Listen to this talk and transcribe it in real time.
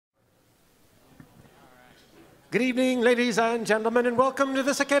Good evening, ladies and gentlemen, and welcome to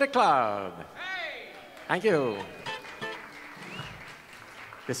the Cicada Club. Hey! Thank you.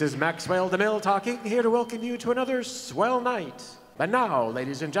 This is Maxwell Demille talking, here to welcome you to another swell night. But now,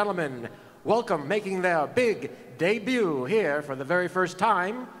 ladies and gentlemen, welcome making their big debut here for the very first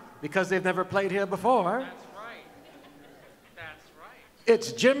time, because they've never played here before. That's right. That's right.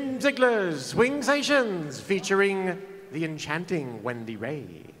 It's Jim Ziegler's Swingsations, featuring the enchanting Wendy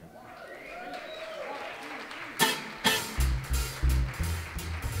Rea.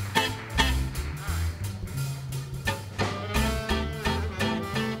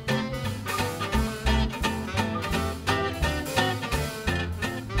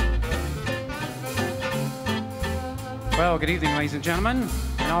 Well, good evening, ladies and gentlemen,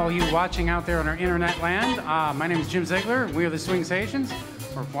 and all you watching out there on our internet land. My name is Jim Ziegler. We are the Swingsations.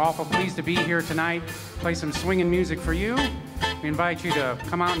 We're awful pleased to be here tonight, play some swinging music for you. We invite you to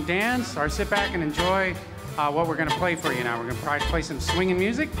come out and dance or sit back and enjoy what we're going to play for you now. We're going to try to play some swinging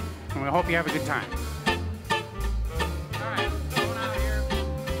music, and we hope you have a good time.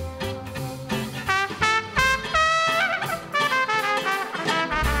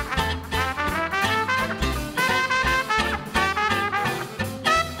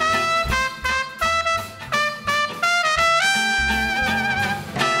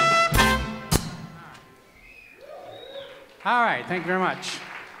 All right, thank you very much.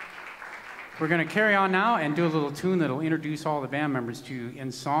 We're going to carry on now and do a little tune that'll introduce all the band members to you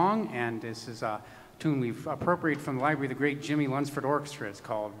in song, and this is a tune we've appropriated from the library of the great Jimmy Lunsford Orchestra. It's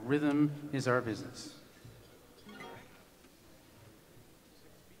called Rhythm is Our Business.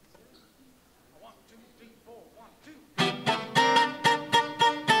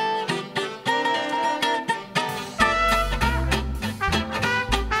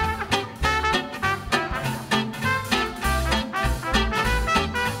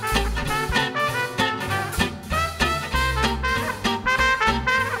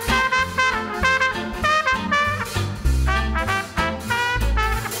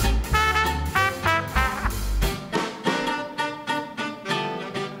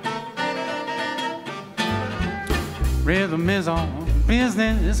 Rhythm is all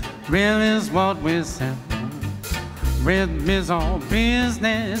business, rhythm is what we sell. Rhythm is all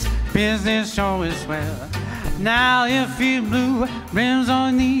business, business sure is swell. Now if you blue, rhythm's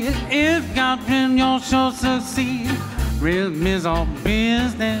all you need. If God rhythm, you'll sure succeed. Rhythm is all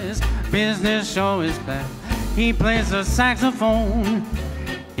business, business sure is swell. He plays the saxophone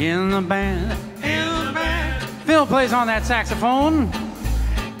in the band. In the band. Phil plays on that saxophone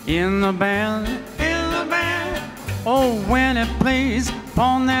in the band. Oh, when it plays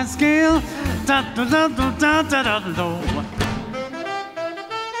upon that scale, da da da da da da da da.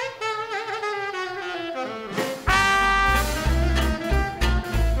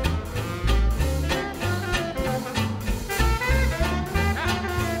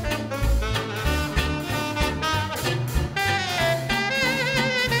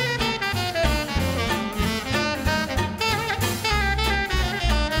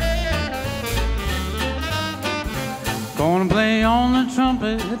 Gonna play on the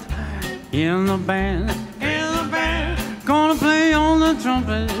trumpet in the band. In the band. Gonna play on the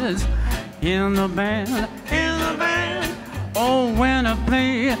trumpet in the band. In the band. Oh, when I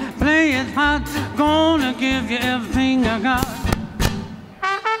play it hot. Gonna give you everything I got.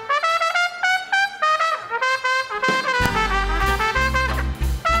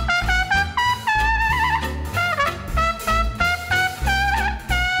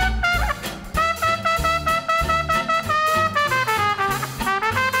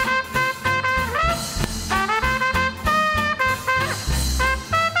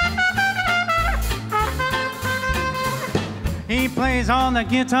 He plays on the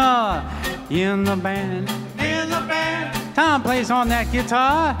guitar in the band. In the band. Tom plays on that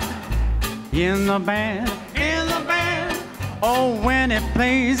guitar in the band. In the band. Oh, when it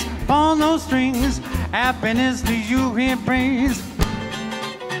plays on those strings, happiness to you he brings.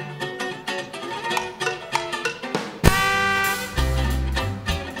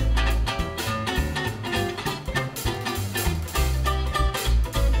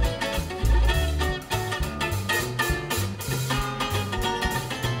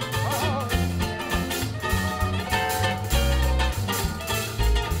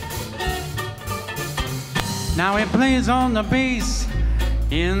 Now he plays on the bass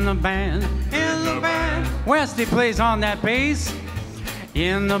in the band. In the band. Westy plays on that bass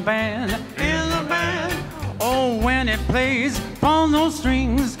in the band. In the band. Oh, when it plays on those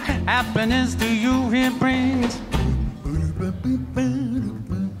strings, happiness to you it brings.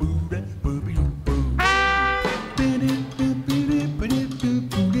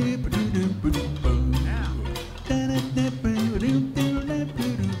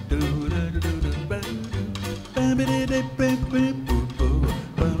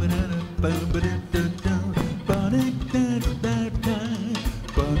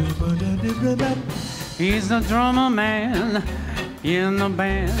 He's the drummer man in the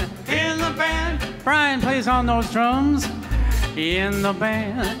band. In the band. Brian plays on those drums. In the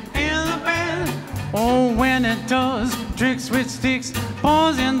band. In the band. Oh, when it does tricks with sticks,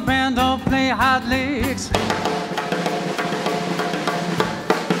 boys in band all play hot licks.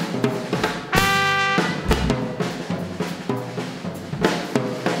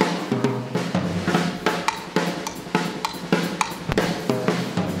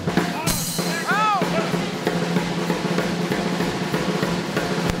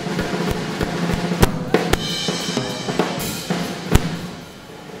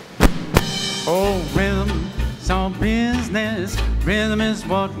 Oh, rhythm's our business, rhythm is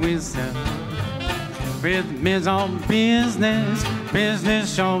what we sell. Rhythm is our business,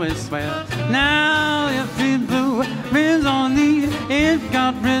 business sure is swell. Now if you blue, rhythm's on need, if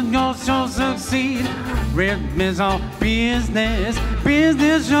got rhythm, you'll sure succeed. Rhythm is our business,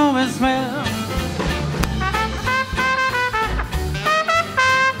 business sure is swell.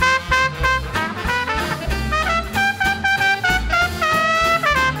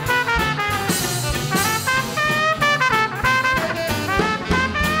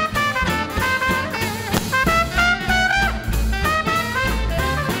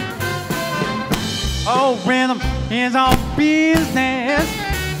 Oh, rhythm is our business.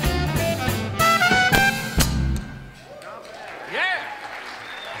 Yeah.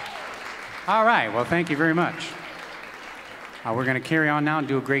 All right, well, thank you very much. We're going to carry on now and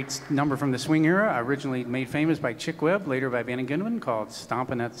do a great number from the swing era, originally made famous by Chick Webb, later by Benny Goodman, called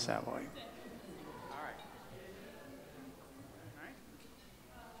Stompin' at the Savoy.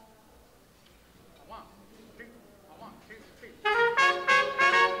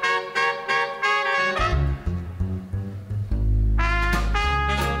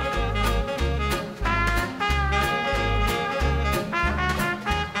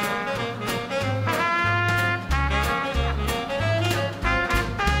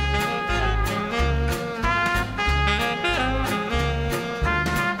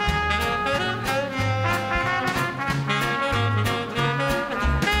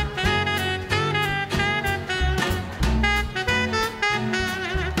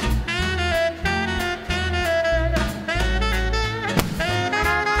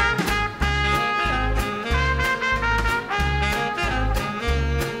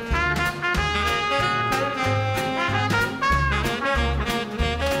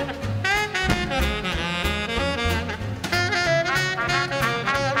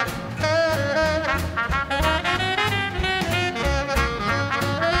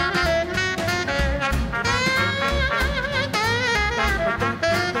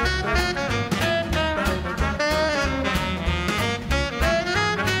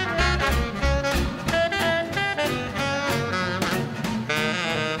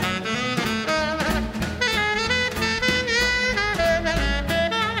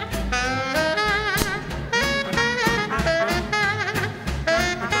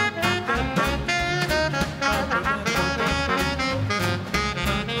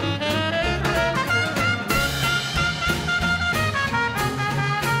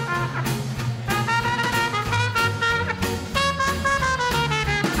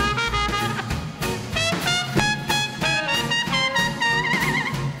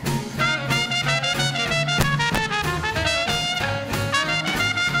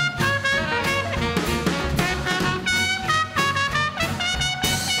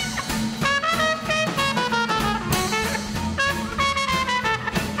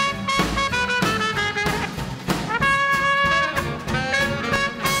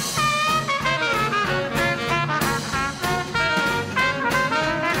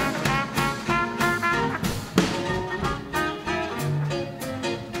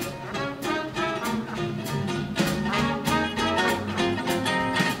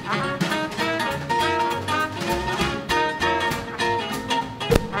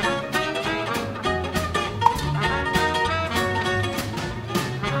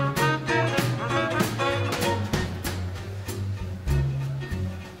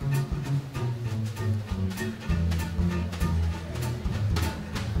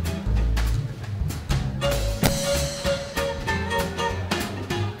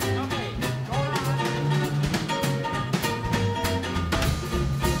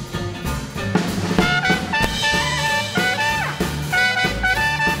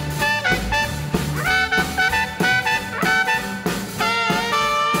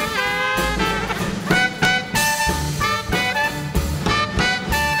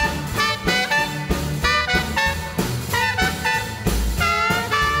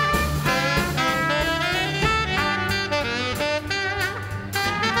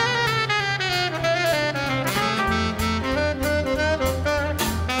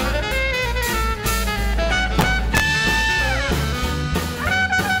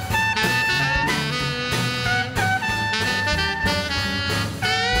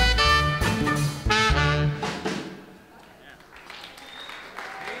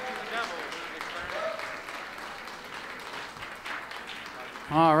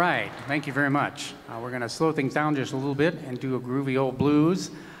 Thank you very much. We're going to slow things down just a little bit and do a groovy old blues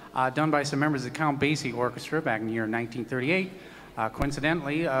done by some members of the Count Basie Orchestra back in the year 1938.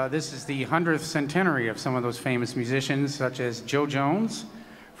 Coincidentally, this is the 100th centenary of some of those famous musicians, such as Joe Jones,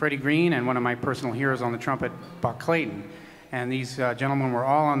 Freddie Green, and one of my personal heroes on the trumpet, Buck Clayton. And these gentlemen were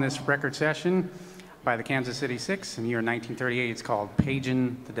all on this record session by the Kansas City Six in the year 1938. It's called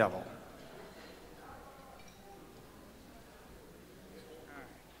Pagin' the Devil.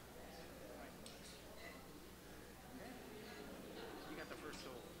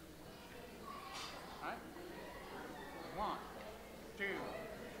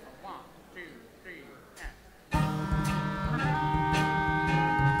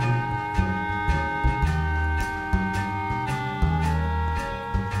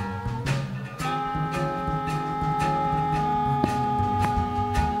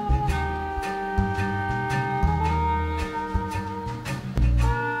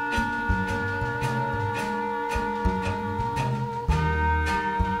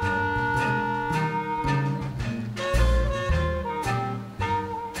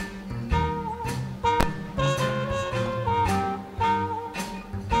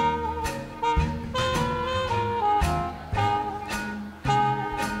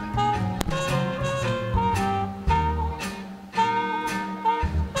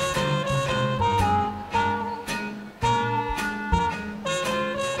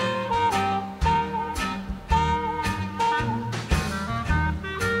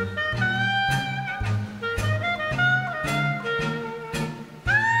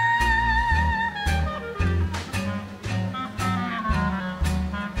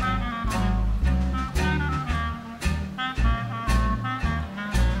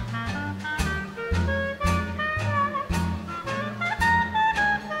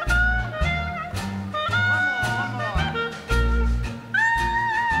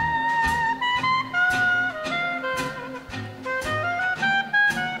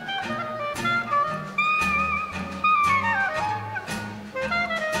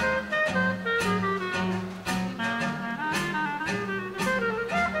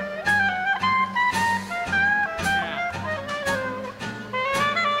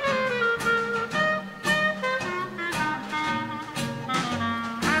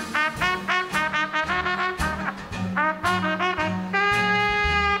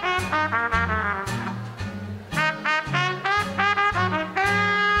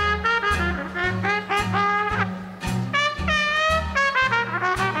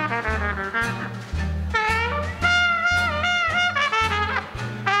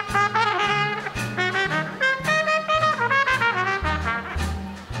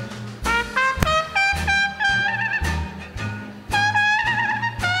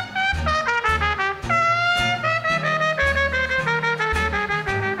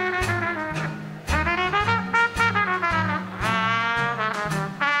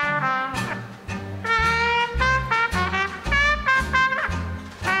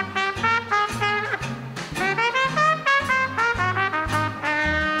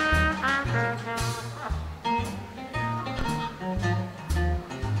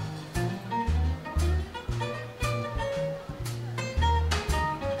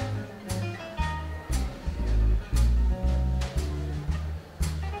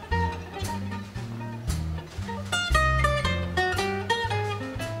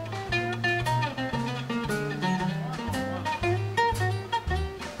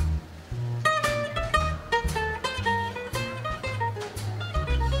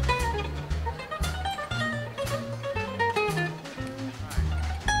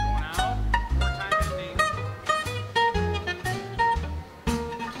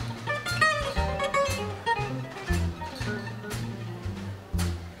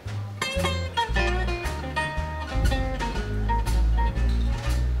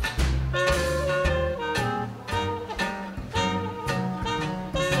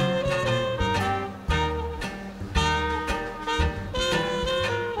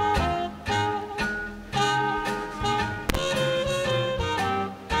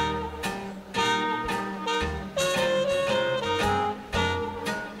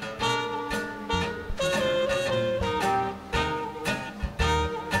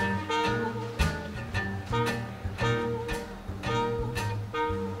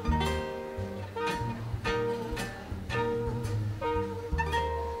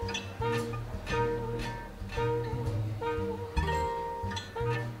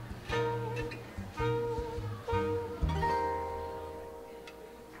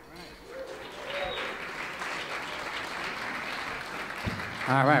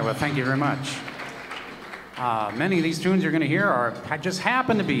 All right, well, thank you very much. Many of these tunes you're going to hear just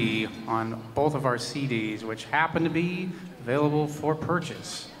happen to be on both of our CDs, which happen to be available for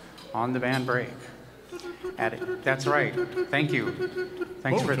purchase on the band break. That's right. Thank you.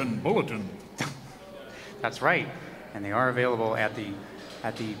 Thanks Bulletin. That's right. And they are available at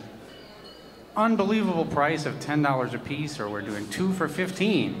the unbelievable price of $10 a piece, or we're doing 2 for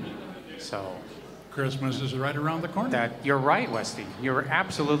 $15. So Christmas is right around the corner. You're right, Westy. You're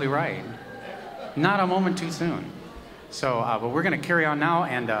absolutely right. Not a moment too soon. So, but we're going to carry on now,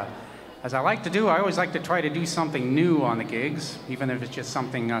 and as I like to do, I always like to try to do something new on the gigs, even if it's just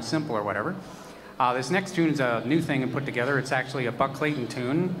something simple or whatever. This next tune is a new thing and put together. It's actually a Buck Clayton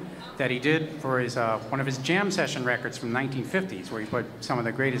tune that he did for his one of his jam session records from the 1950s, where he put some of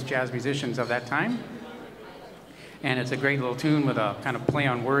the greatest jazz musicians of that time. And it's a great little tune with a kind of play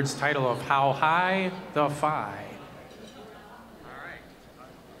on words title of How High the Fi.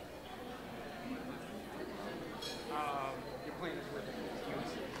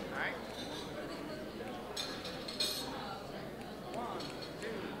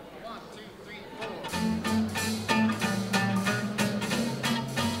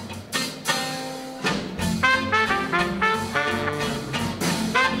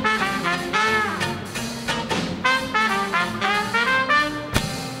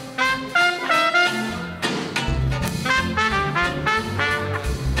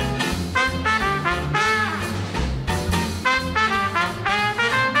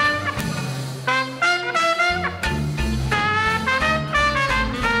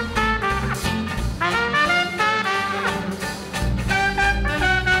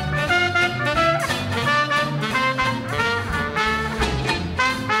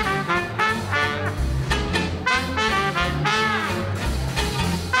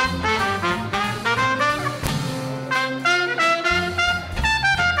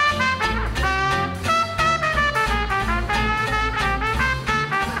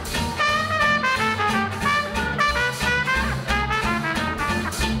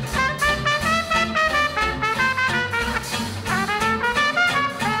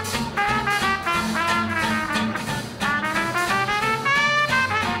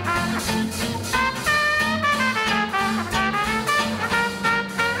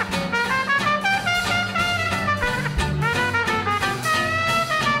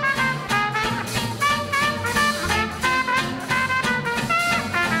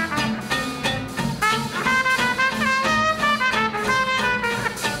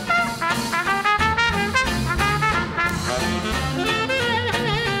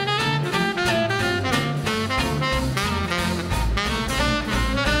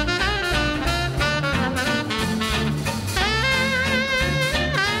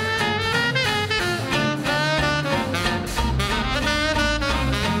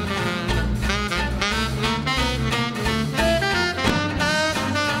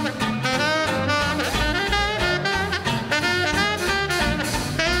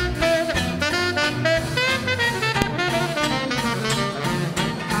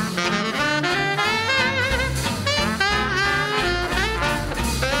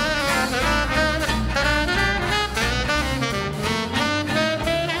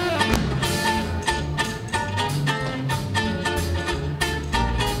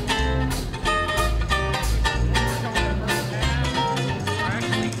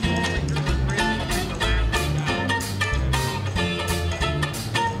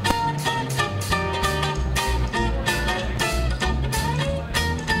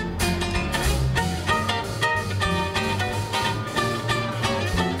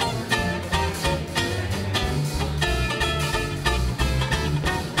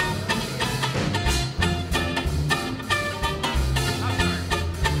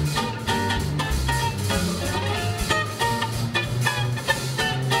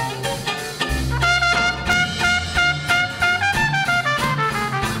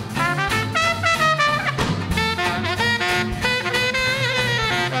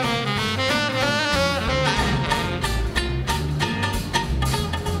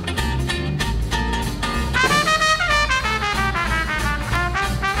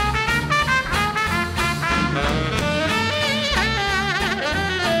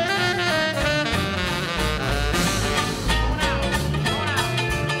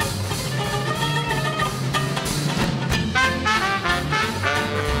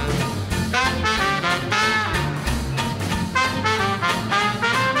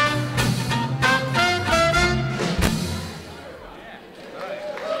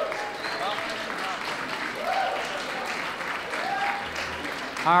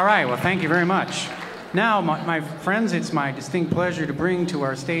 All right, well, thank you very much. Now, my friends, it's my distinct pleasure to bring to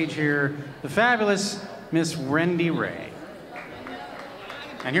our stage here the fabulous Miss Wendy Rea.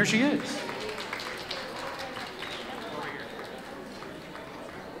 And here she is.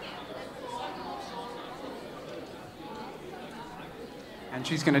 And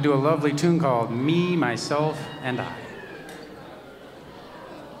she's going to do a lovely tune called Me, Myself, and I.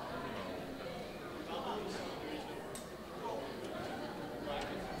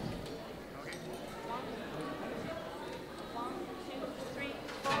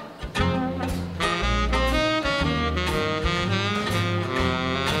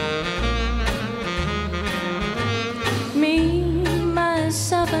 Me,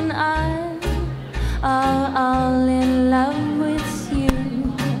 myself, and I are all in love with you.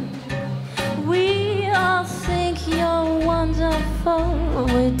 We all think you're wonderful,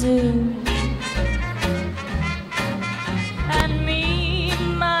 we do. And me,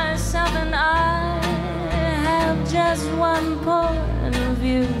 myself, and I have just one point of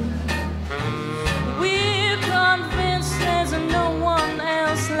view. We're convinced there's no one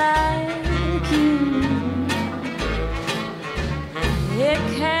else like you. It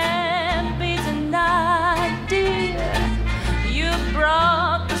can't be denied, dear. You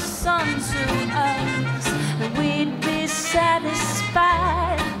brought the sun to us, and we'd be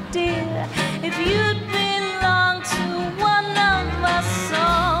satisfied, dear, if you'd belong to one of us. So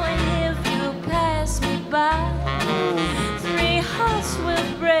if you pass me by, 3 hearts will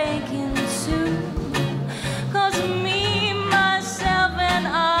break in two. 'Cause me, myself, and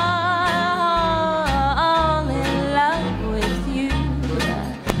I are all in love with you.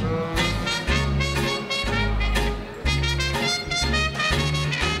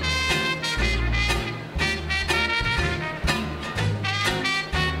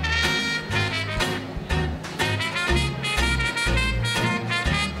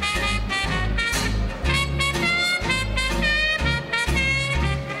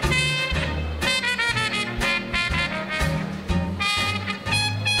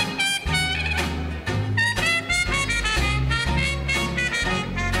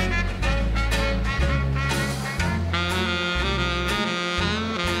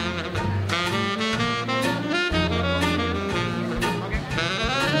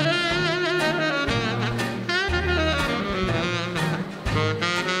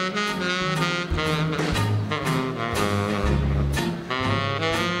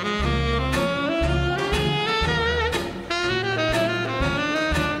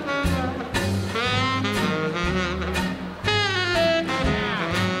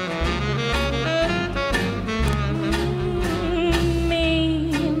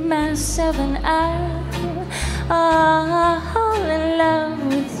 Myself and I are all in love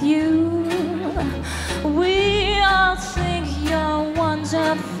with you. We all think you're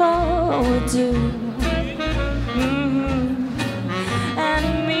wonderful, we do.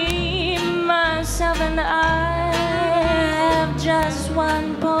 And me, myself, and I have just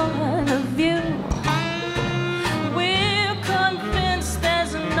one point of view. We're convinced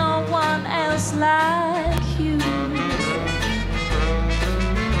there's no one else like you.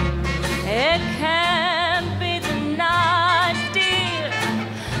 It can't be denied, dear.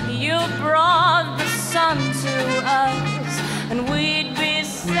 You brought the sun to us, and we'd be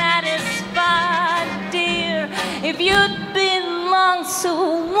satisfied, dear, if you'd belong to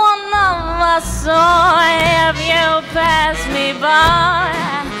one of us. So if you pass me by,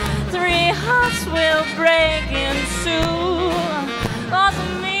 3 hearts will break in two. 'Cause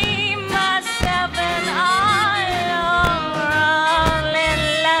me, myself, and I are all in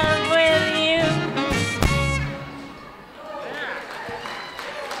love with you.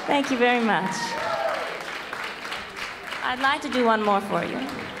 Thank you very much. I'd like to do one more for you.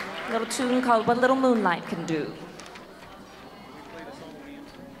 A little tune called What Little Moonlight Can Do.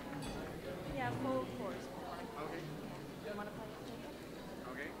 Yeah, full chorus. Okay. You want to play it?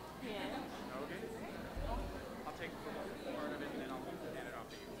 Okay. Yeah. Okay. I'll take part of it and then I'll hand it off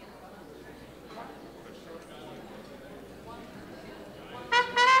to you.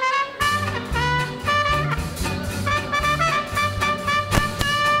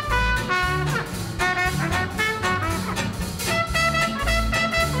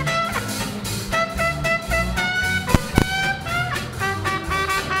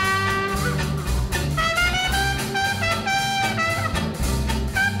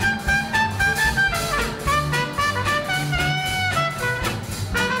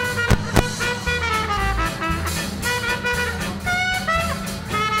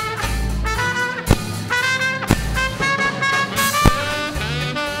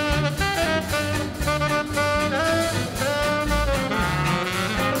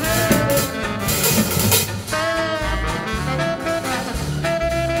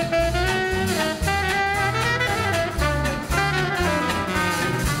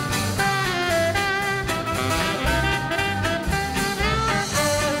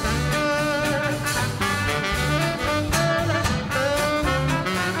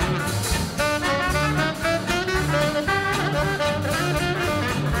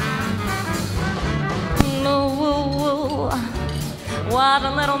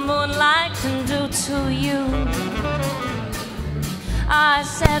 moonlight can do to you. I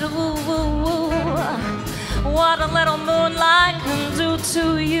said, woo, woo, woo, what a little moonlight can do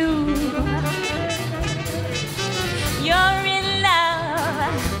to you. You're in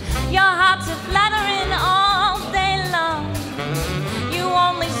love, your heart's a fluttering all day long. You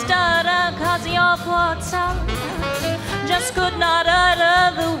only stutter 'cause your poor tongue just could not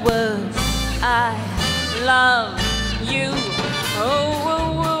utter the words, I love you. Oh, woo,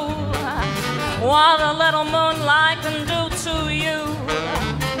 woo, what a little moonlight can do to you.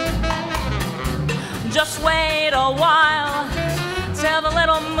 Just wait a while till the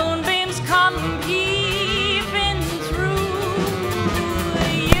little moonbeams come peeping through.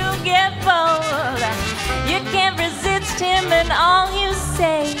 You get bold, you can't resist him, and all you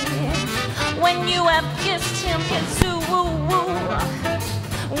say when you have kissed him is ooh, woo, woo,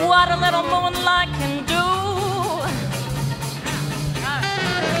 what a little moonlight can do.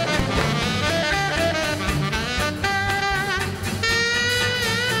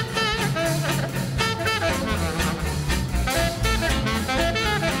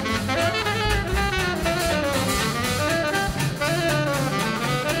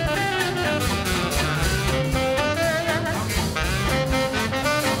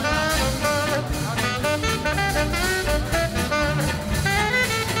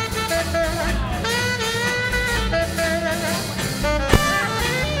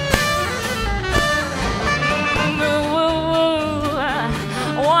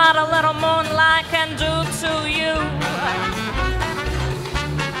 What a little moonlight can do to you.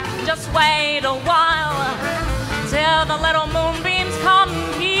 Just wait a while till the little moonbeams come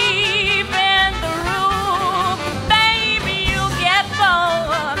peeping through. Baby, you get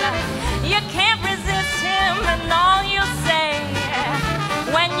bold, you can't resist him, and all you say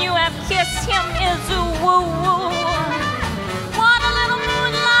when you have kissed him is ooh, woo, woo. What a little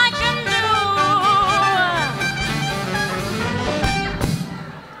moonlight can do.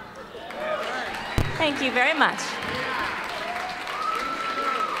 Thank you very much.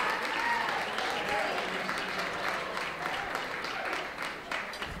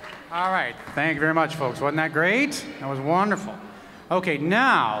 All right, thank you very much, folks. Wasn't that great? That was wonderful. Okay,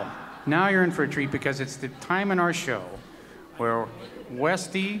 now you're in for a treat because it's the time in our show where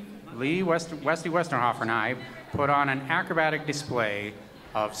Wesley Westerhofer and I put on an acrobatic display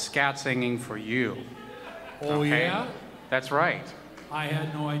of scat singing for you. Oh, okay? yeah? That's right. I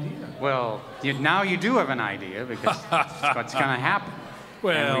had no idea. Well, now you do have an idea because that's what's going to happen.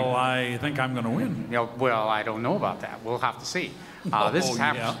 Well, I think I'm going to win. You know, well, I don't know about that. We'll have to see.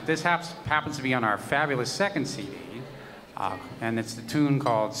 This happens to be on our fabulous second CD, and it's the tune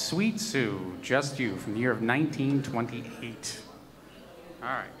called Sweet Sue, Just You, from the year of 1928. All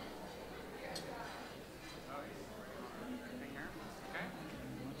right.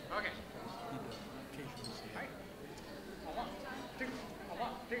 Okay.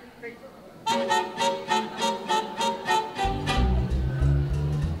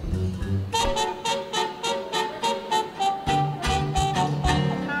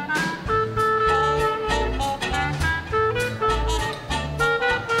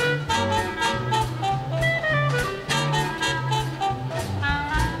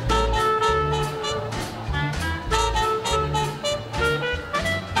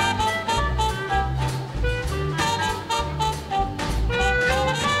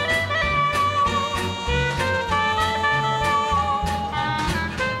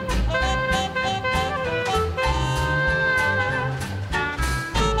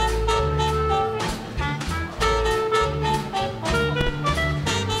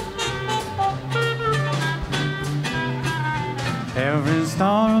 Every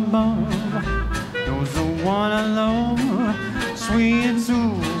star above knows the one I love, sweet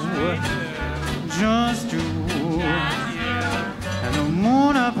Sue, just you. And the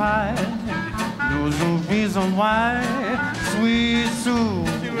moon up high knows the reason why, sweet Sue,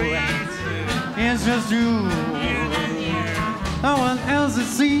 it's just you. No one else it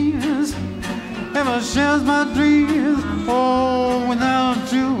seems ever shares my dreams. Oh,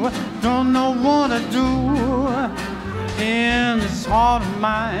 without you, don't know what to do. In this heart of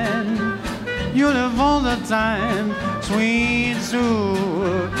mine, you live all the time, sweet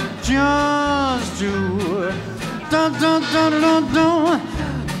Sue, just you. Dun dun dun dun dun,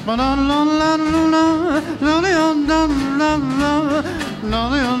 ba dun dun dun dun dun dun dun.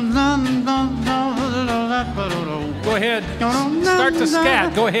 Go ahead. Start the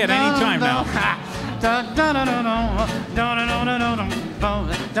scat. Go ahead anytime now.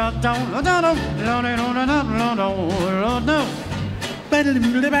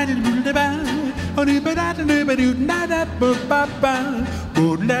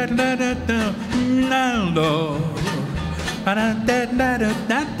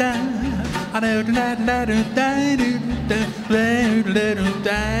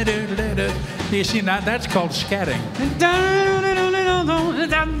 You see, now that's called scatting.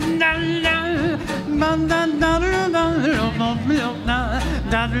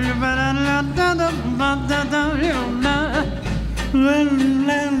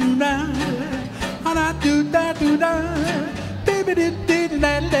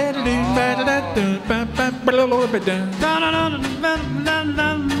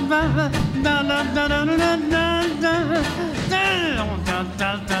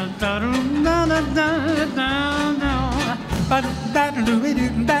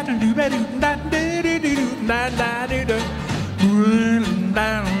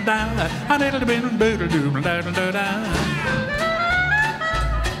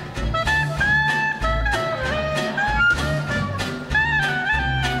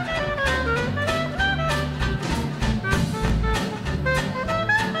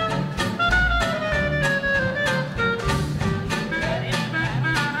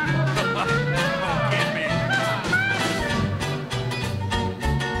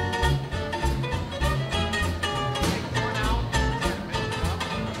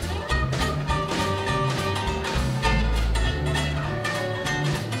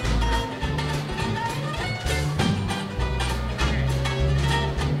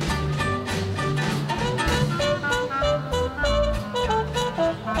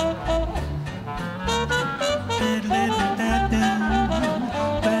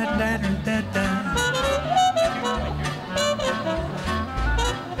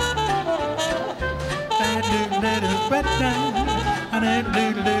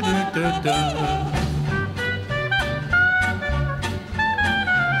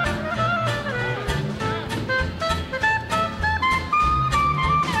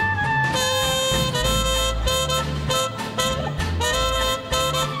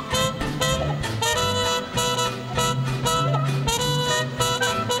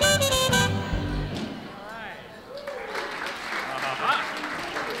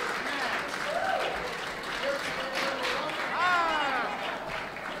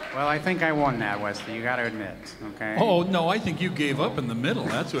 Well, I think I won that, Wesley. You got to admit, okay? Oh, no, I think you gave up in the middle.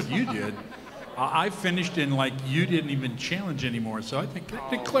 That's what you did. I finished in like you didn't even challenge anymore, so I think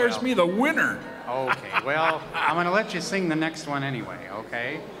that declares me the winner. Okay, well, I'm going to let you sing the next one anyway,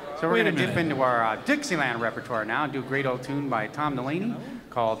 okay? So we're going to dip into our Dixieland repertoire now and do a great old tune by Tom Delaney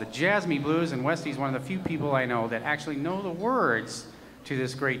called the Jazz Me Blues, and Wesley's one of the few people I know that actually know the words to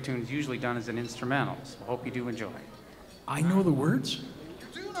this great tune. It's usually done as an instrumental, so hope you do enjoy. I know the words?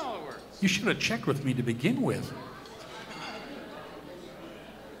 You do know the words. You should have checked with me to begin with.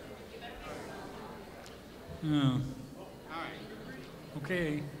 All right.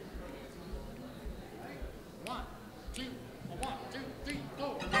 Okay. 1, 2, 1, 2, 3,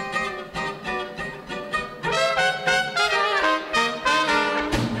 4.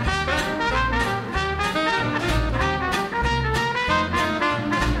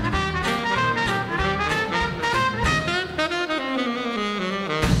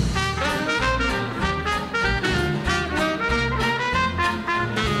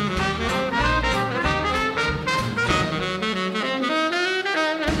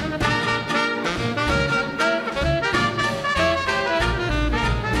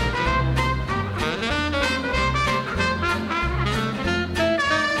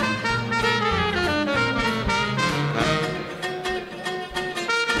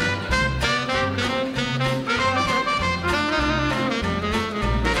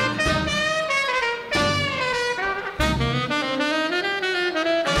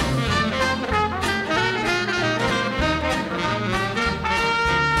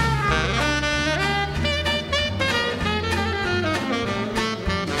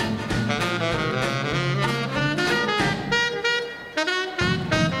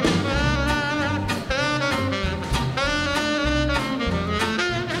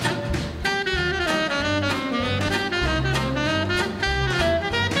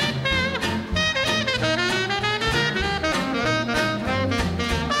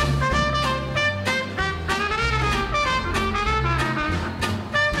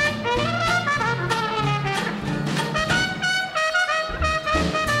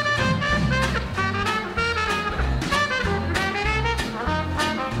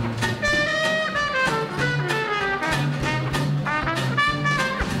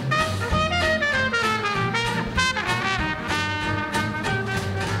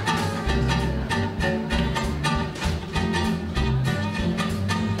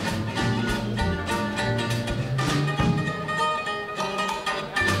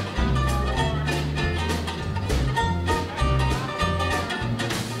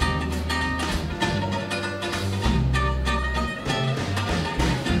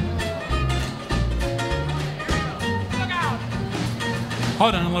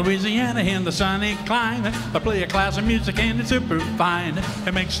 Out in Louisiana in the sunny climate, they play a class of music and it's super fine.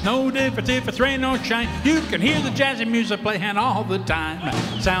 It makes no difference if it's rain or shine. You can hear the jazzy music playing all the time.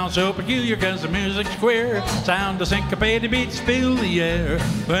 Sounds so peculiar cause the music's queer. Sound of syncopated beats fill the air.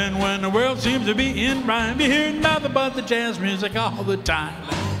 Then when the world seems to be in rhyme, you hear nothing but the jazz music all the time.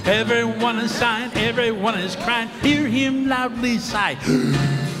 Everyone is sighing, everyone is crying. Hear him loudly sigh.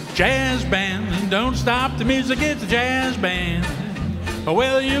 Jazz band, don't stop the music, it's a jazz band.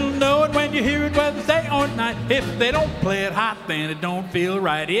 Well, you'll know it when you hear it, whether it's day or night. If they don't play it hot, then it don't feel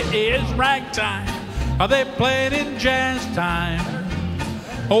right. It is ragtime. They play it in jazz time.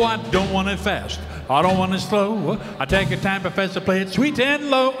 Oh, I don't want it fast. I don't want it slow. I take your time, professor, play it sweet and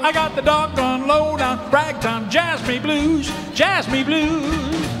low. I got the doggone low down ragtime, jazz me blues, jazz me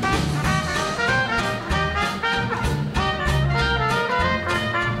blues.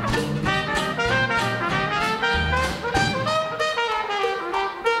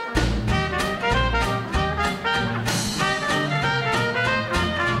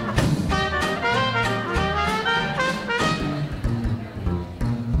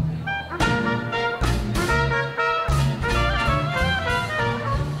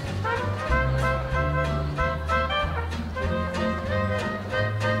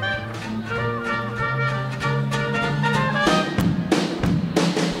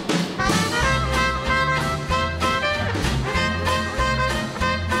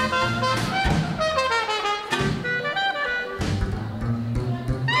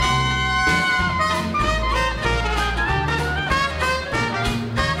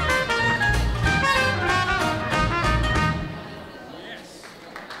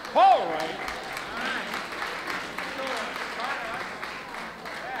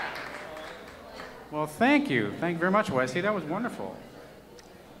 Well, thank you. Thank you very much, Wesley. That was wonderful.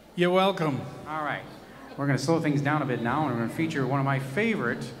 You're welcome. All right. We're going to slow things down a bit now, and we're going to feature one of my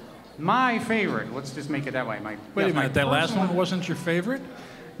favorite. Let's just make it that way. Wait a minute, that last one wasn't your favorite?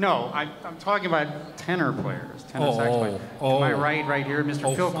 No, I'm talking about tenor players, tenor sax players. To my right here,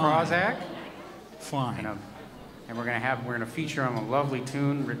 Mr. Phil Krozak. Fine. And we're going to feature him a lovely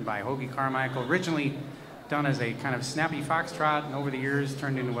tune written by Hoagie Carmichael, originally done as a kind of snappy foxtrot, and over the years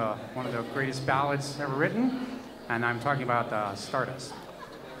turned into one of the greatest ballads ever written. And I'm talking about Stardust.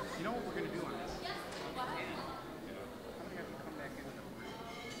 You know what we're going to do on this? I'm going to have you come back into the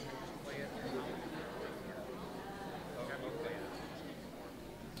play it.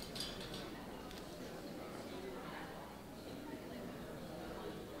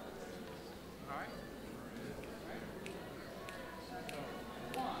 All right?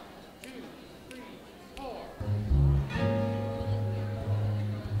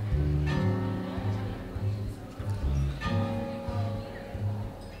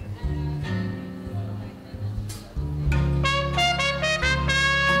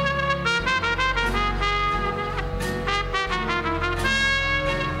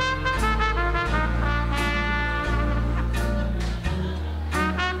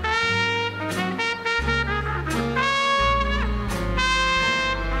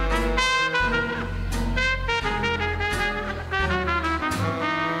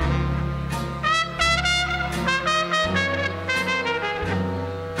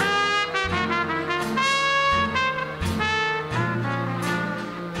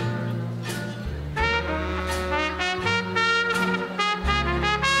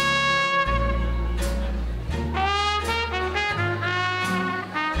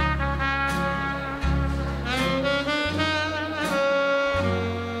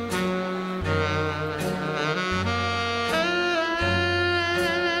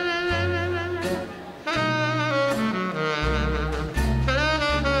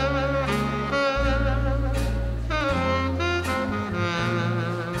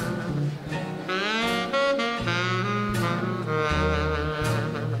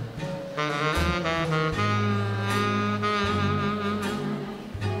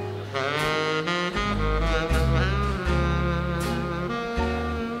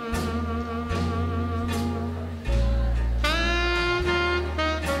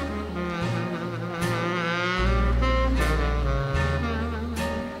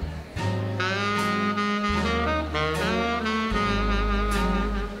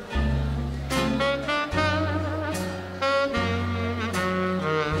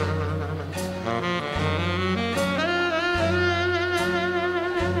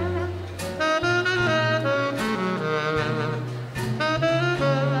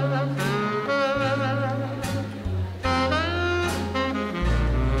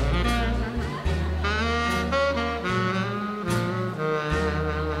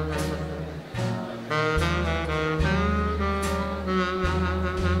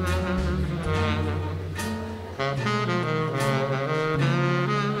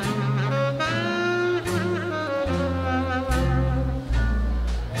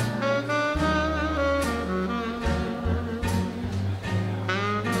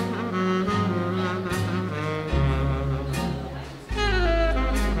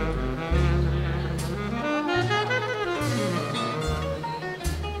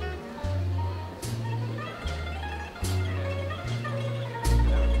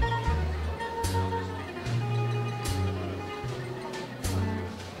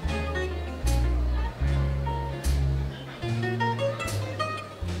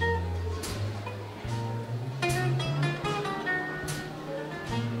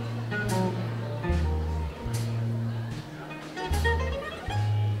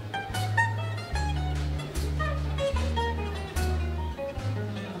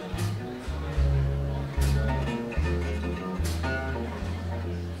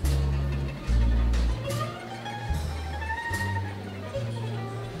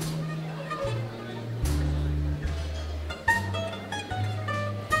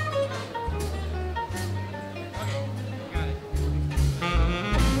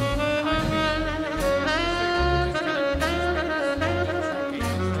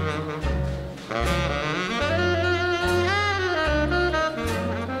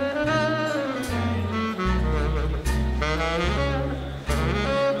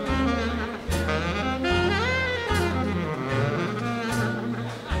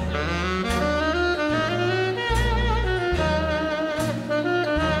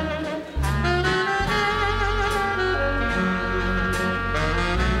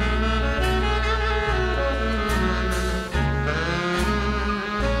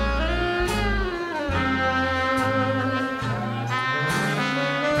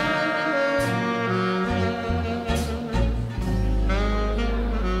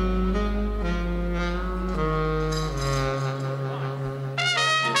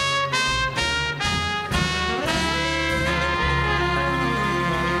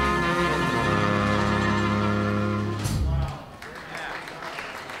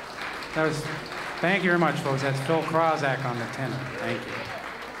 Thank you very much, folks. That's Phil Krozak on the tenor. Thank you.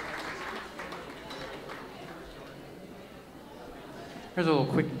 Here's a little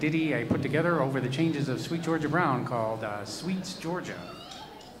quick ditty I put together over the changes of Sweet Georgia Brown called Sweets Georgia.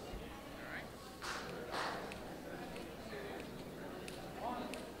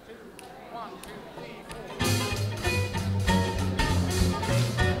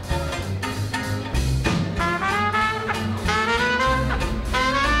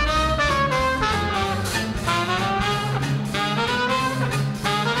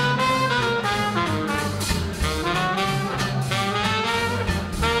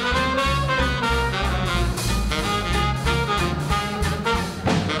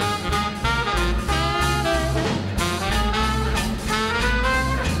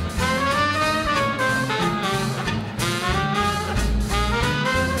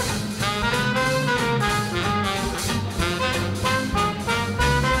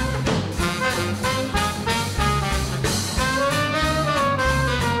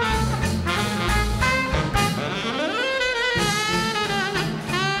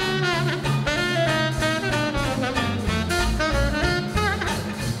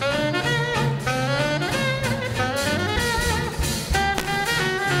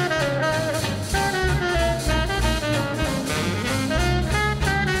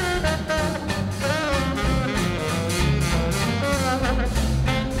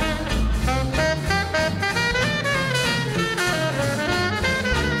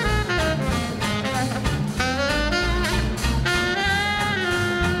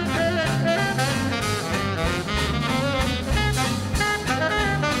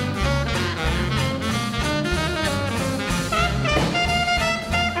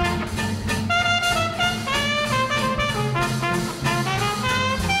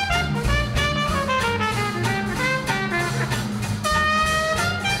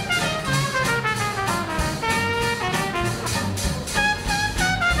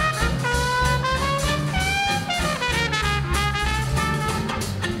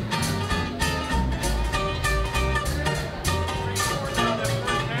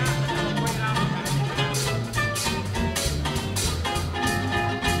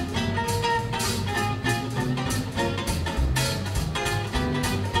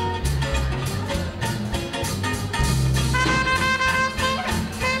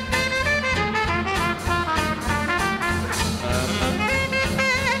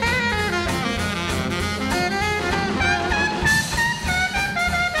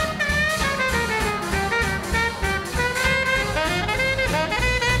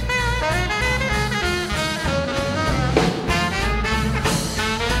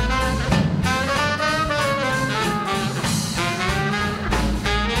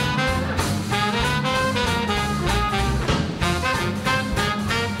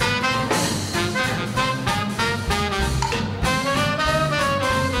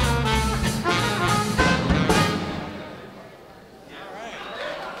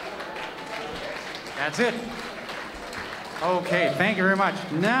 That's it. Okay, thank you very much.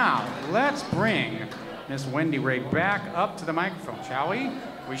 Now, let's bring Miss Wendy Rea back up to the microphone, shall we?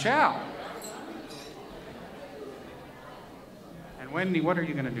 We shall. And Wendy, what are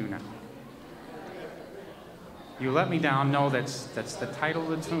you going to do now? You Let Me Down. No, that's the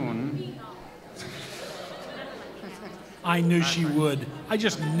title of the tune. I knew she would. I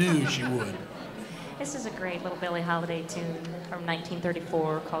just knew she would. This is a great little Billie Holiday tune from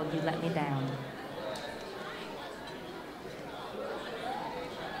 1934 called You Let Me Down.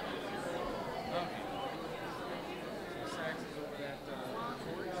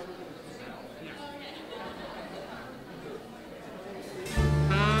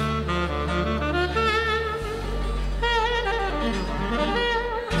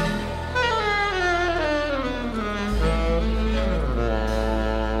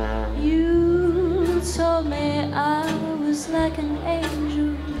 Like an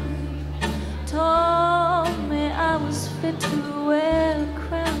angel, told me I was fit to wear a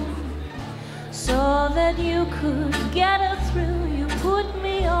crown, so that you could get her through. You put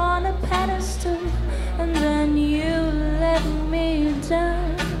me on a pedestal, and then you let me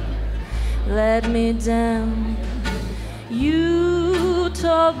down, let me down. You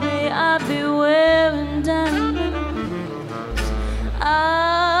told me I'd be wearing diamonds,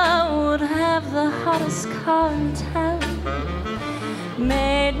 I would have the hottest car in town.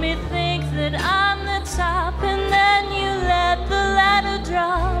 Made me think that I'm the top, and then you let the ladder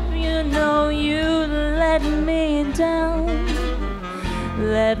drop. You know you let me down,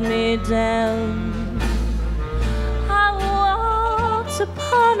 let me down. I walked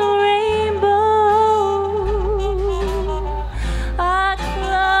upon a rainbow, I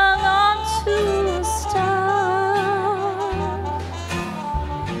clung on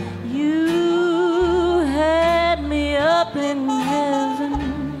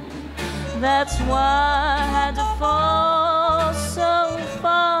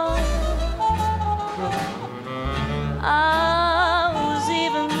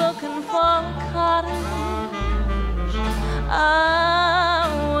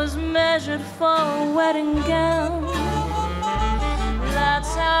wedding gown.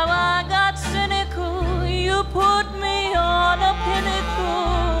 That's how I got cynical. You put me on a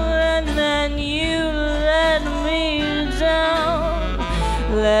pinnacle, and then you let me down.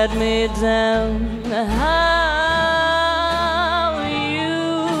 Let me down. How you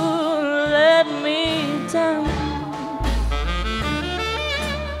let me down.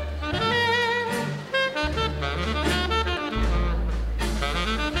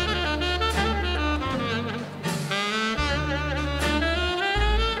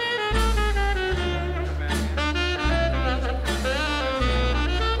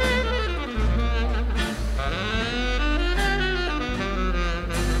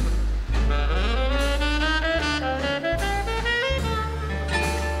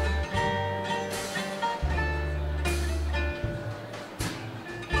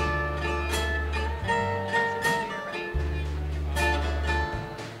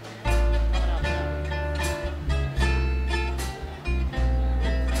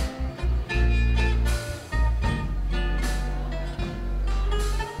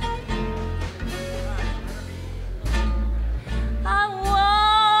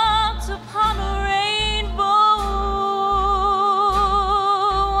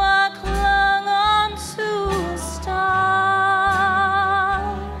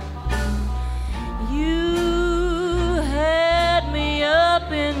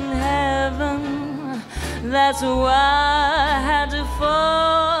 That's why I had to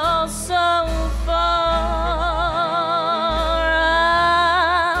fall so far.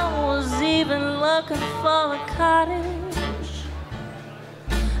 I was even looking for a cottage.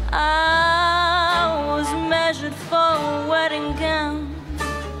 I was measured for a wedding gown.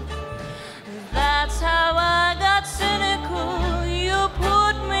 That's how I got cynical. You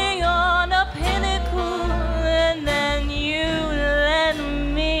put me on a pinnacle, and then you let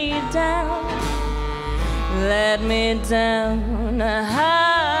me down. Let me down.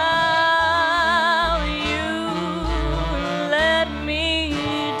 How you let me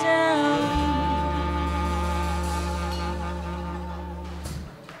down.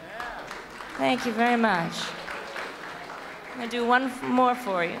 Thank you very much. I'm gonna do one more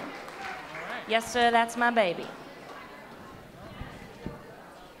for you. Yes, sir, that's my baby.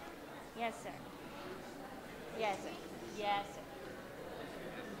 Yes, sir. Yes, sir. Yes, sir.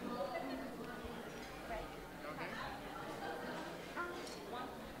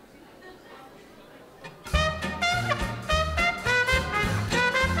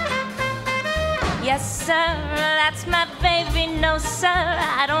 Yes, sir, that's my baby. No, sir,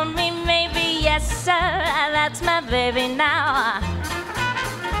 I don't mean maybe. Yes, sir, that's my baby now.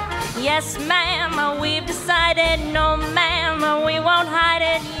 Yes, ma'am, we've decided. No, ma'am, we won't hide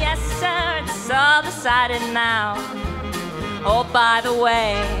it. Yes, sir, it's all decided now. Oh, by the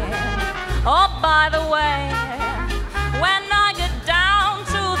way, when I get down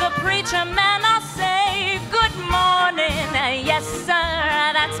to the preacher man, I'll say good morning. Yes,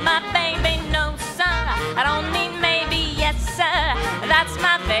 sir, that's my baby. No, I don't need maybe, yes sir, that's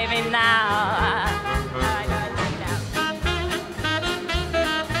my baby now.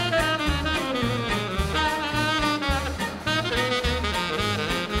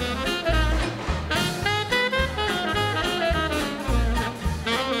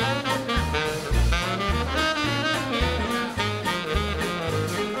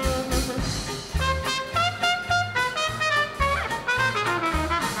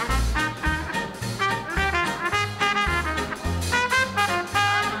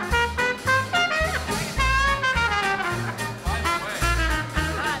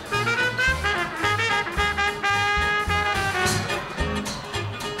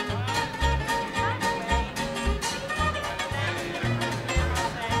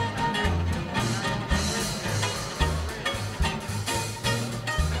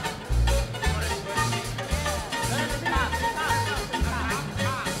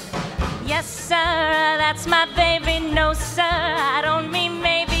 Yes, sir, that's my baby. No, sir, I don't mean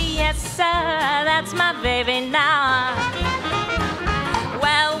maybe. Yes, sir, that's my baby now.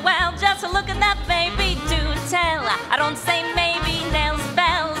 Well, just look at that baby, do tell. I don't say maybe, nails,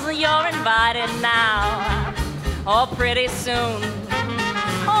 bells, you're invited now. Oh, pretty soon,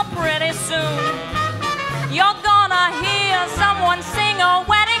 you're gonna hear someone sing a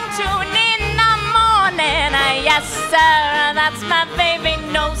wedding tune in the morning. Yes, sir, that's my baby.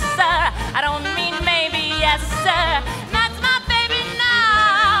 No, sir, I don't mean maybe. Yes, sir, that's my baby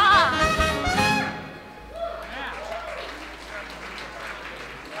now.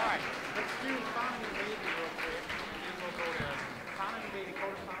 All right, let's do Found and Baby real quick, and then we'll go to Found and Baby, go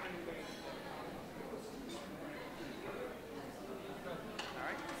to Found and Baby.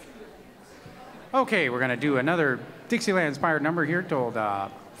 All right. Okay, we're gonna do another Dixieland-inspired number here called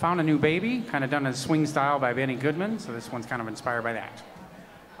Found a New Baby, kind of done in swing style by Benny Goodman, so this one's kind of inspired by that.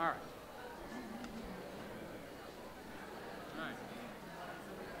 All right.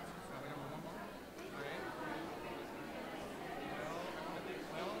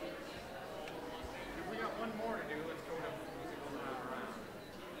 We got one more to do. Let's go to musical round.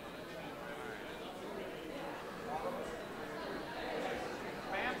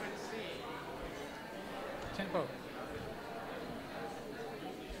 Band with C. Tempo.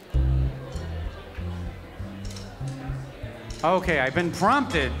 Okay, I've been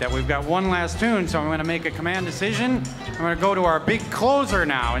prompted that we've got one last tune, so I'm going to make a command decision. I'm going to go to our big closer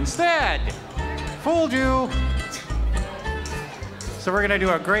now instead. Fooled you. So we're going to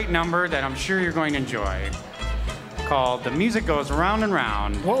do a great number that I'm sure you're going to enjoy, called The Music Goes Round and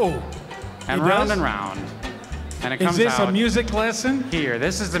Round. Whoa. And round and round. And it comes out. Is this out a music lesson? Here.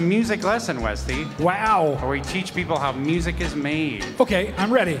 This is the music lesson, Westy. Wow. Where we teach people how music is made. Okay,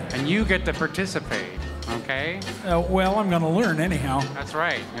 I'm ready. And you get to participate, okay? Well, I'm going to learn anyhow. That's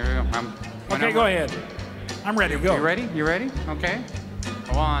right. Here we go. Okay, go ahead. I'm ready. Go. You ready? You ready? Okay.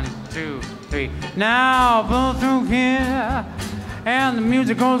 1, 2, 3. Now, pull through here. And the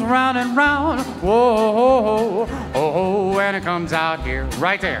music goes round and round. Whoa, oh, oh, and it comes out here,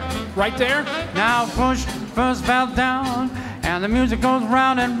 right there. Right there? Now push first valve down, and the music goes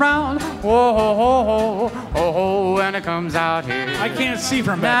round and round. Whoa, oh, oh, oh, and it comes out here. I can't see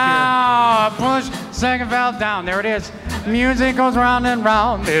from back now push second valve down. There it is. Music goes round and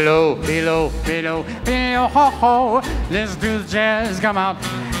round. Below, below, below, below, ho, ho. Listen to the jazz come out.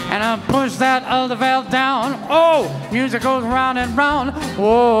 And I push that other valve down. Oh, music goes round and round. Whoa,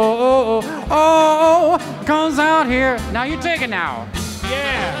 oh, oh, oh, comes out here. Now you take it now.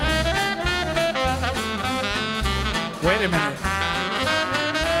 Yeah. Wait a minute.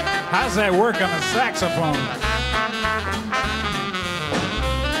 How does that work on a saxophone?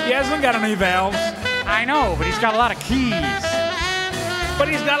 He hasn't got any valves. I know, but he's got a lot of keys. But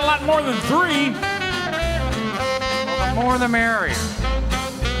he's got a lot more than 3. Well, the more the merrier.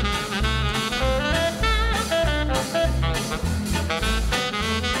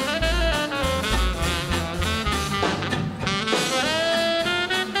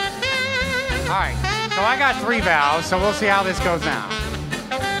 All right, so I got 3 valves, so we'll see how this goes now.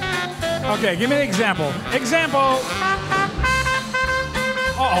 Okay, give me an example. Example.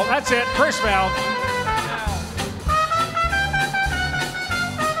 Uh-oh, that's it. First valve.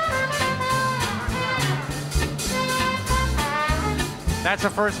 That's the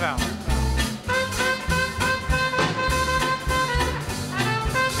first valve.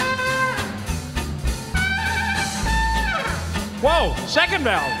 Whoa, second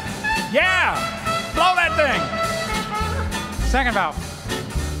valve. Yeah, blow that thing. Second valve.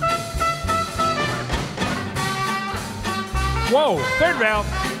 Whoa, third valve.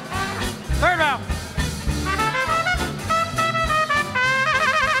 Third valve.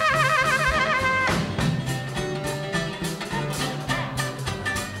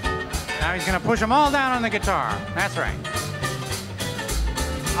 Now he's going to push them all down on the guitar. That's right.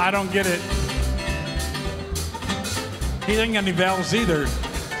 I don't get it. He didn't get any valves either.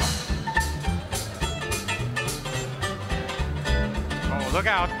 Oh, look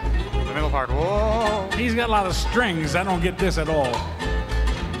out. The middle part. Whoa. He's got a lot of strings. I don't get this at all.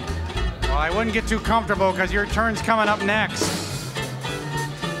 Well, I wouldn't get too comfortable because your turn's coming up next.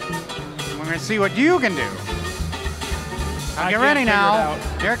 We're going to see what you can do. Now get ready now.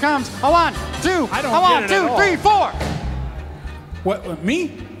 Here it comes. A 1, 2. I don't get it at all. 1, 2, 3, 4. What,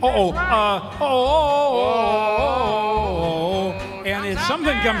 me? Uh-oh. And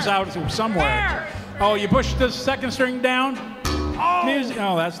something comes out somewhere. Oh, you push the second string down? Music.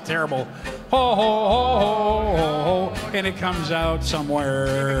 Oh, that's terrible. Ho, ho, ho, ho, ho, ho. And it comes out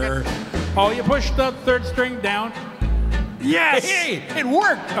somewhere. Oh, you push the third string down? Yes! Hey, it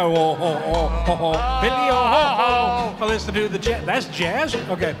worked! Oh, oh, oh, oh, oh, oh. Video, ho, ho. Oh, this to do the jazz. That's jazz?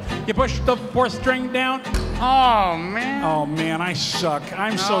 Okay. You push the fourth string down? Oh, man. Oh, man, I suck.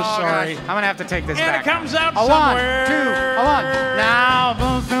 I'm so sorry. Gosh. I'm going to have to take this back. And it comes out a somewhere. 1, 2, a 1. Now,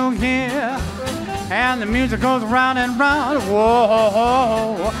 boom, through here. And the music goes round and round. Whoa,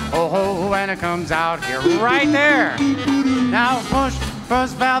 oh, oh, oh, and it comes out here right there. Now, push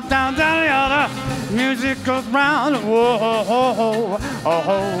first valve down, down the other. Music goes round. Whoa, oh, oh,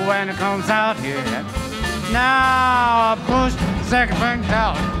 oh, and it comes out here. Now, push second string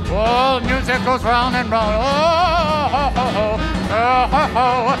down. Whoa, music goes round and round. Oh, oh, oh, oh, oh,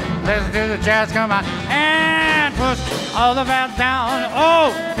 oh. Listen to the jazz come out and push all the valves down.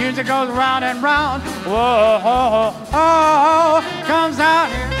 Oh, music goes round and round. Whoa, oh, oh, oh, comes out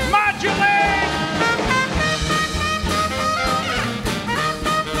here. Modulate!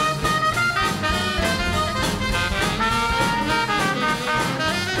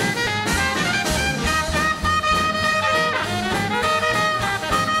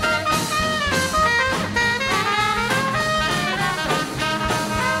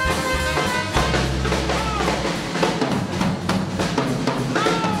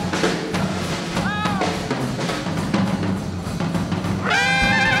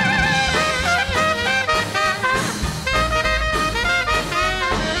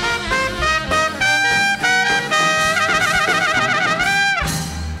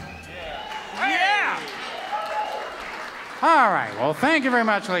 Thank you very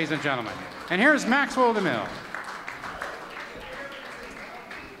much, ladies and gentlemen. And here's Maxwell DeMille.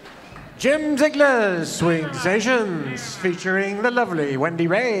 Jim Ziegler's Swingsations, featuring the lovely Wendy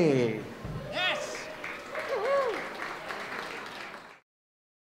Rea.